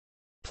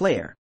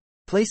Player.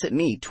 Place at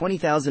me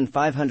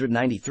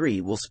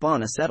 20,593 will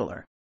spawn a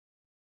settler.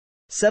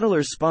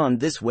 Settlers spawned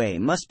this way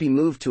must be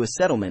moved to a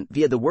settlement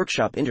via the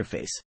workshop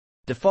interface.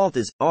 Default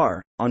is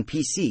R on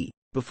PC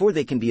before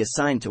they can be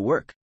assigned to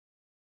work.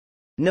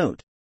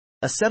 Note: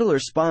 a settler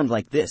spawned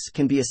like this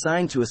can be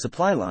assigned to a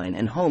supply line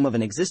and home of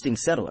an existing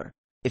settler,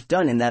 if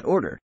done in that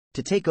order,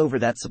 to take over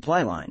that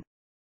supply line.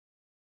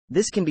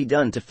 This can be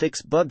done to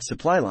fix bugged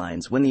supply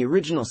lines when the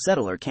original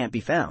settler can't be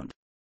found.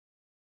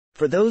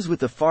 For those with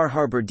the Far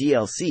Harbor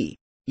DLC,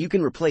 you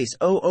can replace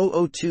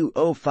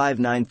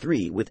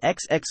 00020593 with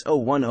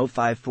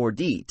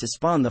XX01054D to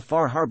spawn the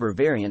Far Harbor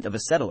variant of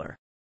a settler.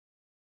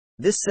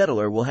 This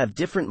settler will have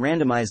different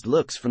randomized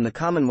looks from the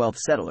Commonwealth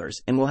settlers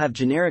and will have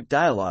generic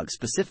dialogue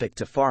specific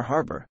to Far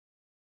Harbor.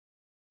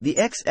 The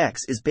XX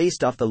is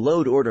based off the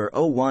load order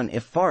 01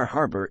 if Far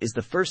Harbor is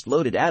the first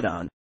loaded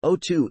add-on,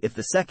 02 if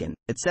the second,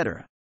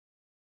 etc.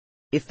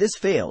 If this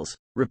fails,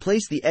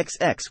 replace the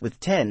XX with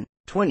 10,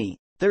 20,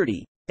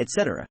 30,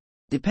 etc.,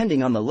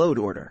 depending on the load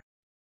order.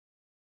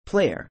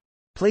 Player.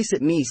 Place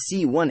at me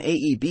C1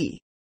 AEB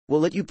will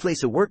let you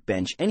place a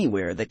workbench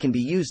anywhere that can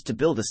be used to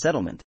build a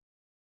settlement.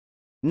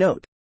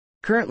 Note: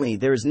 currently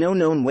there is no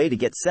known way to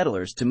get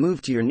settlers to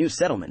move to your new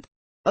settlement,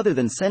 other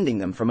than sending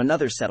them from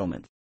another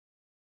settlement.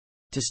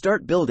 To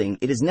start building,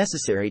 it is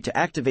necessary to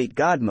activate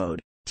God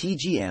Mode,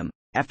 TGM,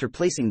 after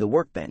placing the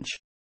workbench.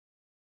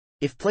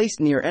 If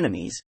placed near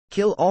enemies,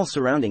 kill all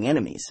surrounding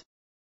enemies.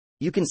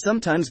 You can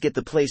sometimes get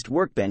the placed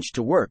workbench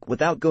to work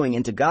without going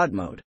into God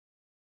Mode.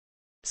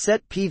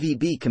 Set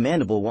PVB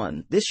Commandable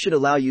 1. This should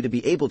allow you to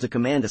be able to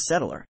command a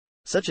settler,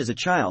 such as a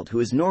child who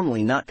is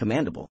normally not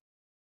commandable.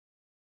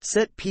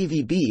 Set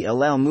PVB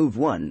Allow Move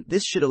 1.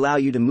 This should allow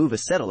you to move a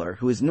settler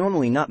who is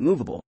normally not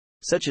movable,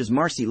 such as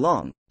Marcy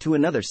Long, to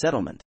another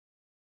settlement.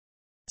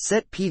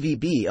 Set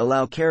PVB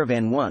Allow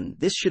Caravan 1.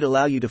 This should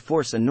allow you to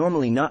force a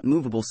normally not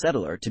movable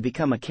settler to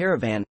become a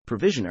caravan,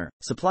 provisioner,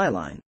 supply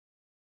line.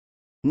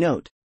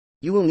 Note: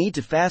 you will need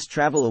to fast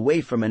travel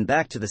away from and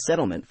back to the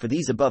settlement for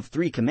these above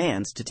 3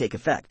 commands to take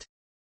effect.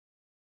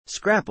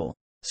 Scrapple.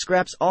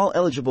 Scraps all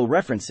eligible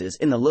references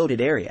in the loaded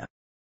area.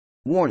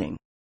 Warning: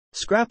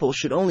 Scrapple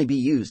should only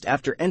be used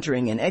after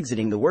entering and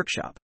exiting the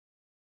workshop.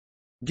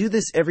 Do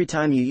this every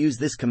time you use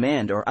this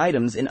command, or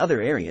items in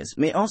other areas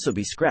may also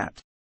be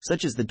scrapped,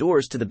 such as the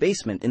doors to the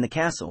basement in the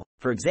castle,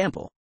 for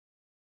example.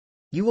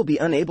 You will be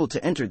unable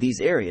to enter these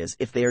areas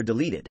if they are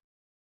deleted.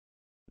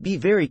 Be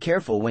very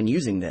careful when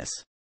using this.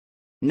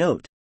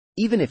 Note: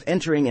 even if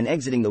entering and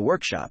exiting the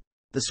workshop,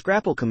 the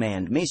scrapple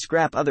command may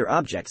scrap other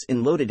objects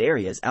in loaded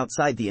areas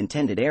outside the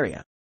intended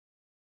area.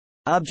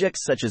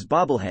 Objects such as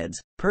bobbleheads,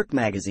 perk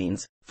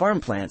magazines, farm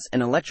plants,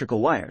 and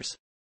electrical wires.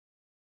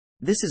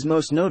 This is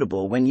most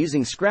notable when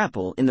using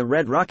scrapple in the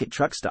Red Rocket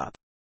truck stop.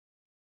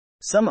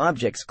 Some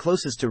objects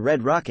closest to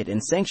Red Rocket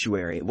and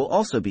Sanctuary will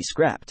also be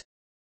scrapped.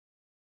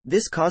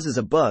 This causes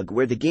a bug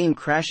where the game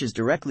crashes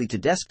directly to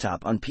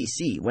desktop on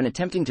PC when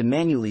attempting to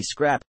manually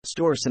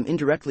store some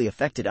indirectly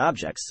affected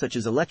objects such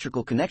as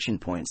electrical connection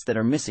points that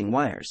are missing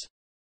wires.